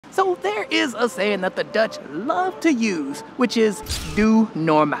So there is a saying that the Dutch love to use, which is doe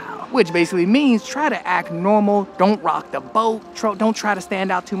normaal, which basically means try to act normal, don't rock the boat, don't try to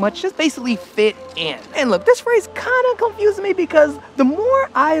stand out too much, just basically fit in. And look, this phrase kind of confuses me because the more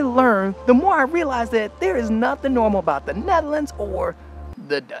I learn, the more I realize that there is nothing normal about the Netherlands or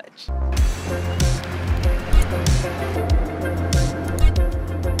the Dutch.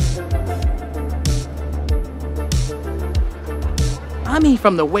 I mean,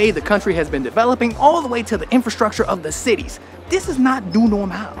 from the way the country has been developing all the way to the infrastructure of the cities. This is not doe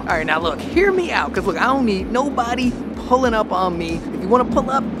normaal. All right, now look, hear me out, because look, I don't need nobody pulling up on me. If you want to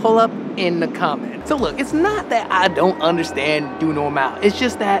pull up in the comments. So look, it's not that I don't understand doe normaal. It's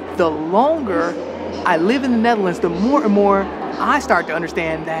just that the longer I live in the Netherlands, the more and more I start to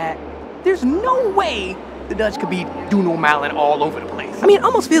understand that there's no way the Dutch could be doe normaal and all over the place. I mean, it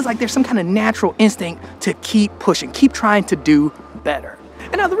almost feels like there's some kind of natural instinct to keep pushing, keep trying to do better.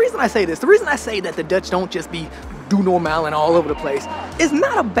 And now the reason I say this, the reason I say that the Dutch don't just be doe normaal and all over the place is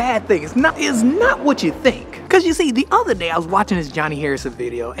not a bad thing. It's not what you think. Because you see, the other day I was watching this Johnny Harrison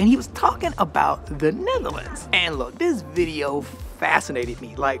video and he was talking about the Netherlands. And look, this video fascinated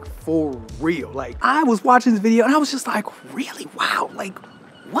me, like for real. Like I was watching this video and I was just like, really? Wow, like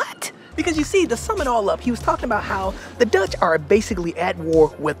what? Because you see, to sum it all up, he was talking about how the Dutch are basically at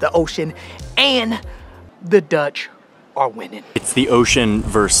war with the ocean and the Dutch are winning. It's the ocean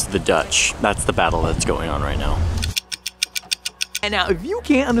versus the Dutch. That's the battle that's going on right now. And now, if you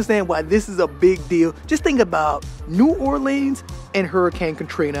can't understand why this is a big deal, just think about New Orleans and Hurricane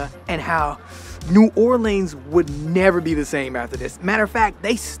Katrina and how New Orleans would never be the same after this. Matter of fact,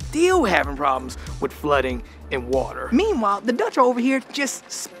 they still having problems with flooding and water. Meanwhile, the Dutch are over here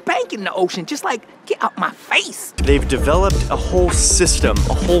just spanking the ocean, just like, get out my face. They've developed a whole system,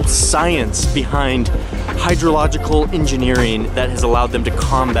 a whole science behind hydrological engineering that has allowed them to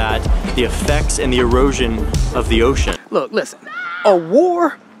combat the effects and the erosion of the ocean. Look, listen, a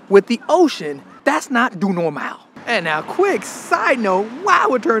war with the ocean, that's not doe normaal. And now, quick side note, wow,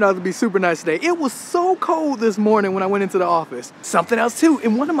 it turned out to be super nice today. It was so cold this morning when I went into the office. Something else too,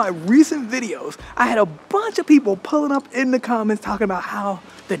 in one of my recent videos, I had a bunch of people pulling up in the comments talking about how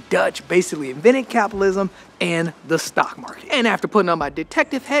the Dutch basically invented capitalism and the stock market. And after putting on my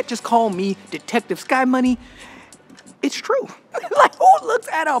detective hat, just call me Detective Sky Money, it's true. Like, who looks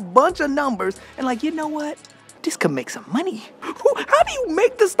at a bunch of numbers and like, you know what? This could make some money. How do you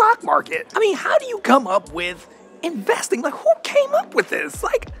make the stock market? I mean, how do you come up with investing? Like, who came up with this?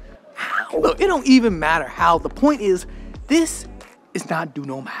 Like, how? Look, it don't even matter how. The point is, this is not doe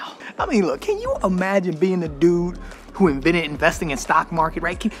normaal. I mean, look, can you imagine being the dude who invented investing in stock market,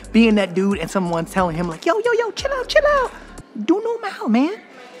 right? Being that dude and someone telling him like, yo, chill out. Doe normaal, man.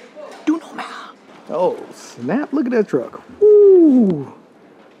 Doe normaal. Oh, snap, look at that truck. Ooh.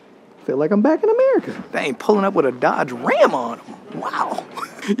 Feel like I'm back in America. They ain't pulling up with a Dodge Ram on them. Wow.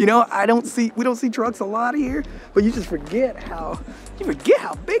 You know, we don't see trucks a lot here, but you just forget how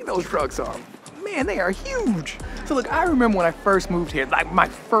big those trucks are. Man, they are huge. So look, I remember when I first moved here, like my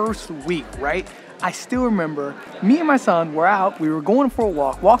first week, right? I still remember me and my son were out, we were going for a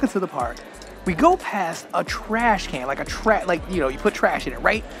walk, walking to the park. We go past a trash can, like you know, you put trash in it,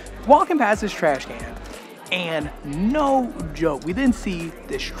 right? Walking past this trash can. And no joke, we didn't see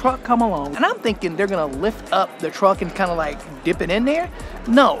this truck come along. And I'm thinking they're gonna lift up the truck and kind of like dip it in there.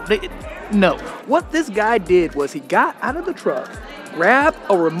 No. What this guy did was he got out of the truck, grabbed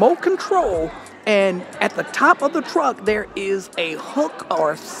a remote control, and at the top of the truck there is a hook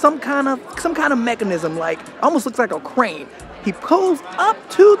or some kind of mechanism, like almost looks like a crane. He pulls up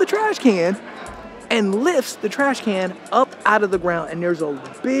to the trash can and lifts the trash can up out of the ground, and there's a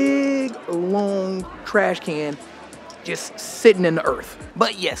big, long trash can just sitting in the earth.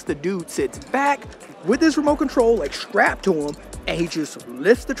 But yes, the dude sits back with his remote control, like strapped to him, and he just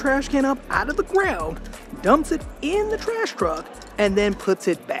lifts the trash can up out of the ground, dumps it in the trash truck, and then puts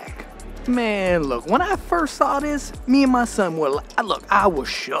it back. Man, look, when I first saw this, me and my son were like, look, I was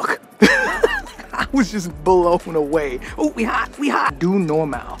shook. I was just blown away. Oh, we hot. Doe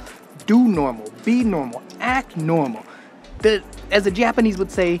normaal. Do normal, be normal, act normal. As the Japanese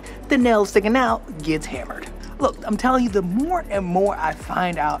would say, the nail sticking out gets hammered. Look, I'm telling you, the more and more I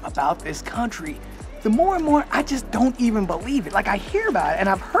find out about this country, the more and more I just don't even believe it. Like, I hear about it, and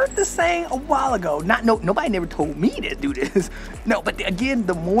I've heard this saying a while ago. Nobody never told me to do this. No, but again,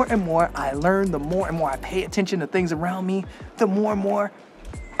 the more and more I learn, the more and more I pay attention to things around me, the more and more,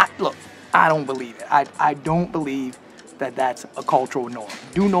 I don't believe it. I don't believe that that's a cultural norm.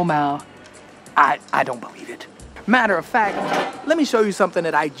 Doe normaal, I don't believe it. Matter of fact, let me show you something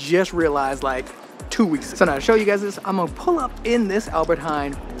that I just realized like 2 weeks. So now to show you guys this, I'm gonna pull up in this Albert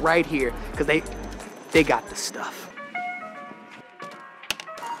Heijn right here because they got this stuff.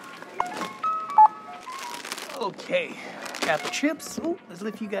 Okay, got the chips. Ooh, let's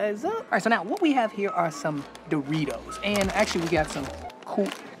lift you guys up. All right, so now what we have here are some Doritos. And actually we got some cool,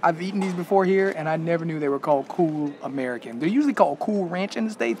 I've eaten these before here and I never knew they were called Cool American. They're usually called Cool Ranch in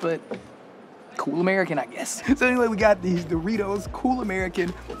the States, but Cool American, I guess. So anyway, we got these Doritos Cool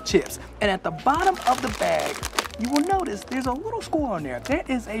American chips. And at the bottom of the bag, you will notice there's a little score on there. That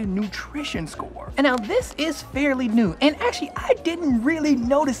is a nutrition score. And now this is fairly new. And actually, I didn't really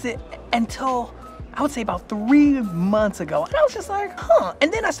notice it until I would say about 3 months ago. And I was just like, huh.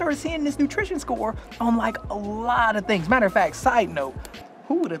 And then I started seeing this nutrition score on like a lot of things. Matter of fact, side note,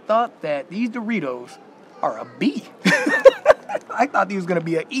 who would have thought that these Doritos are a B? I thought these was gonna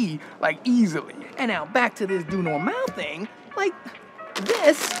be an E, like easily. And now back to this do normal thing, like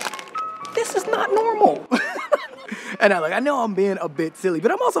this is not normal. And I know I'm being a bit silly,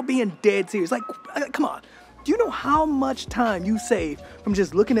 but I'm also being dead serious. Like, come on. Do you know how much time you save from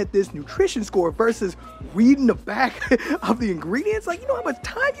just looking at this nutrition score versus reading the back of the ingredients? Like, you know how much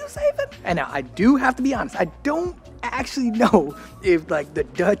time you saving? And now I do have to be honest, I don't actually know if like the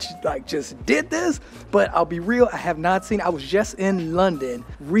Dutch like just did this, but I'll be real, I have not seen. I was just in London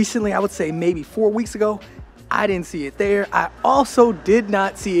recently, I would say maybe 4 weeks ago. I didn't see it there. I also did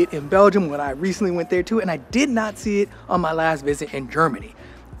not see it in Belgium when I recently went there too, and I did not see it on my last visit in Germany.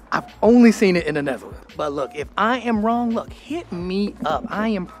 I've only seen it in the Netherlands. But look, if I am wrong, look, hit me up. I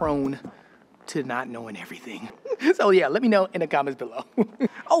am prone to not knowing everything. So yeah, let me know in the comments below.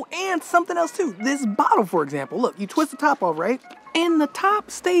 Oh, and something else too. This bottle, for example, look, you twist the top off, right? And the top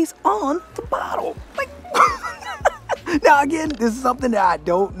stays on the bottle. Like, now again, this is something that I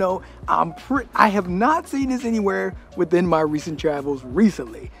don't know. I have not seen this anywhere within my recent travels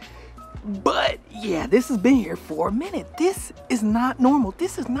recently. But yeah, this has been here for a minute. This is not normal.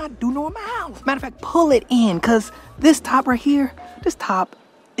 This is not do normal. Matter of fact, pull it in, cause this top right here, this top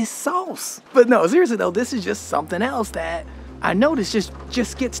is sauce. But no, seriously though, this is just something else that I noticed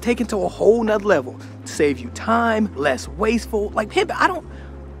just gets taken to a whole nother level. Save you time, less wasteful. Like, I don't,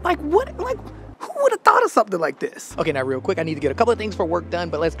 like what, like, who would have thought of something like this? Okay, now real quick, I need to get a couple of things for work done,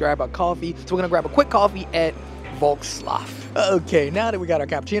 but let's grab a coffee. So we're gonna grab a quick coffee at Volkswagen. Okay, now that we got our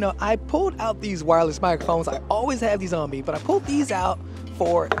cappuccino, I pulled out these wireless microphones. I always have these on me, but I pulled these out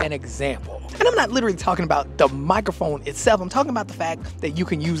for an example. And I'm not literally talking about the microphone itself. I'm talking about the fact that you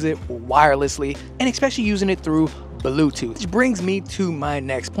can use it wirelessly, and especially using it through Bluetooth. Which brings me to my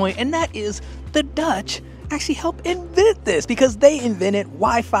next point, and that is the Dutch actually helped invent this because they invented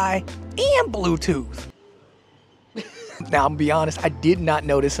Wi-Fi and Bluetooth. Now, I'm gonna be honest, I did not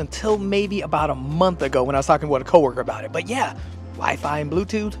notice until maybe about a month ago when I was talking with a coworker about it. But yeah, Wi-Fi and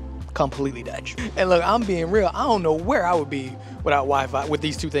Bluetooth, completely Dutch. And look, I'm being real, I don't know where I would be without Wi-Fi with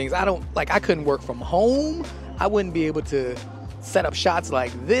these two things. I couldn't work from home. I wouldn't be able to set up shots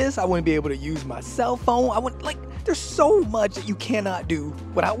like this. I wouldn't be able to use my cell phone. There's so much that you cannot do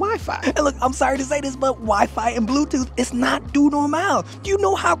without Wi-Fi. And look, I'm sorry to say this, but Wi-Fi and Bluetooth is not do normal. Do you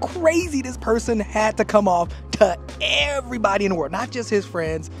know how crazy this person had to come off to everybody in the world? Not just his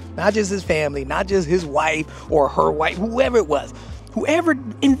friends, not just his family, not just his wife or her wife, whoever it was. Whoever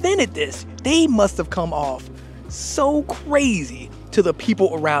invented this, they must have come off so crazy to the people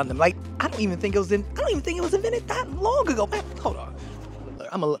around them. Like, I don't even think it was invented that long ago. Man, hold on. Look,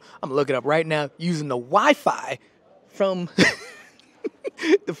 I'm gonna look it up right now using the Wi-Fi from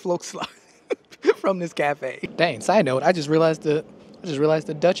the Volkswagen from this cafe. Dang, side note, I just realized the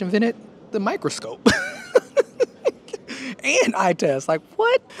Dutch invented the microscope. And eye test, like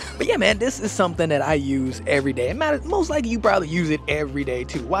what? But yeah, man, this is something that I use every day. And most likely you probably use it every day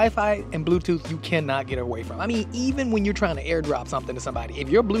too. Wi-Fi and Bluetooth, you cannot get away from. I mean, even when you're trying to airdrop something to somebody, if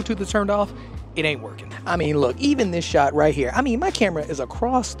your Bluetooth is turned off, it ain't working. I mean, look, even this shot right here, I mean, my camera is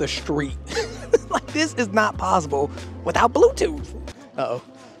across the street. Like, this is not possible without Bluetooth. Uh-oh,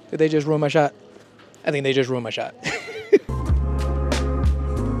 did they just ruin my shot? I think they just ruined my shot.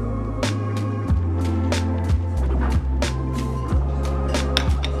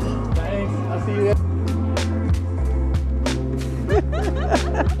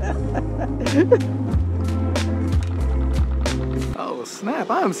 Oh snap,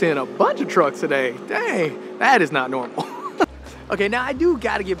 I'm seeing a bunch of trucks today. Dang, that is not normal. Okay, now I do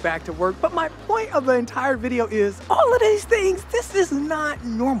gotta get back to work, but my point of the entire video is all of these things, this is not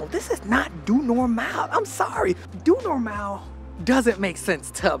normal. This is not do normal. I'm sorry, do normal doesn't make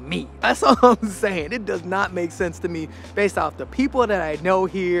sense to me. That's all I'm saying. It does not make sense to me based off the people that I know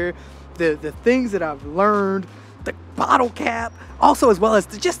here, the things that I've learned, the bottle cap, also as well as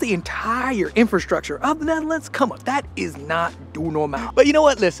just the entire infrastructure of the Netherlands. Come on, that is not do normal. But you know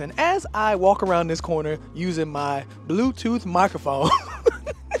what? Listen, as I walk around this corner using my Bluetooth microphone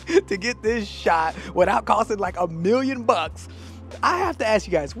to get this shot without costing like $1 million, I have to ask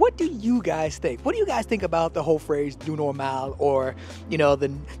you guys, what do you guys think? What do you guys think about the whole phrase "do normal" or, you know, the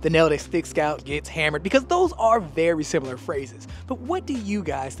nail that sticks out gets hammered? Because those are very similar phrases. But what do you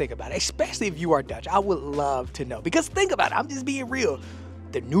guys think about it? Especially if you are Dutch. I would love to know. Because think about it. I'm just being real.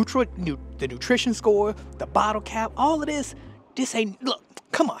 The nutrition score, the bottle cap, all of this ain't, look,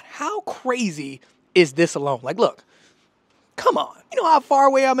 come on. How crazy is this alone? Like, look. Come on, you know how far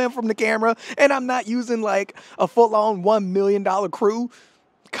away I'm from the camera and I'm not using like a full-on $1 million crew?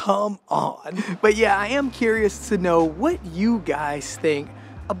 Come on. But yeah, I am curious to know what you guys think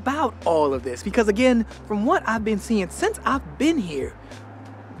about all of this. Because again, from what I've been seeing since I've been here,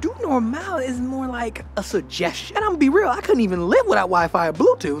 do normal is more like a suggestion. And I'm gonna be real, I couldn't even live without Wi-Fi or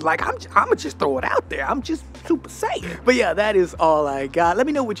Bluetooth. Like, I'm gonna just throw it out there. I'm just super safe. But yeah, that is all I got. Let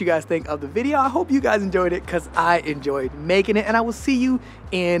me know what you guys think of the video. I hope you guys enjoyed it because I enjoyed making it. And I will see you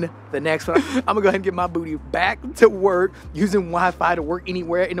in the next one. I'm gonna go ahead and get my booty back to work using Wi-Fi to work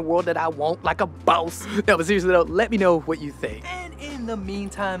anywhere in the world that I want, like a boss. No, but seriously though, let me know what you think. And in the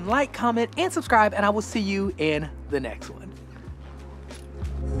meantime, like, comment, and subscribe, and I will see you in the next one.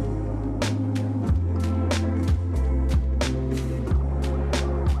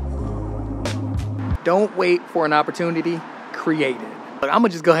 Don't wait for an opportunity, create it. Look, I'm gonna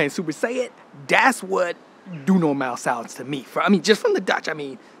just go ahead and super say it. That's what do normal sounds to me. I mean, just from the Dutch, I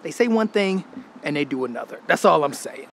mean, they say one thing and they do another. That's all I'm saying.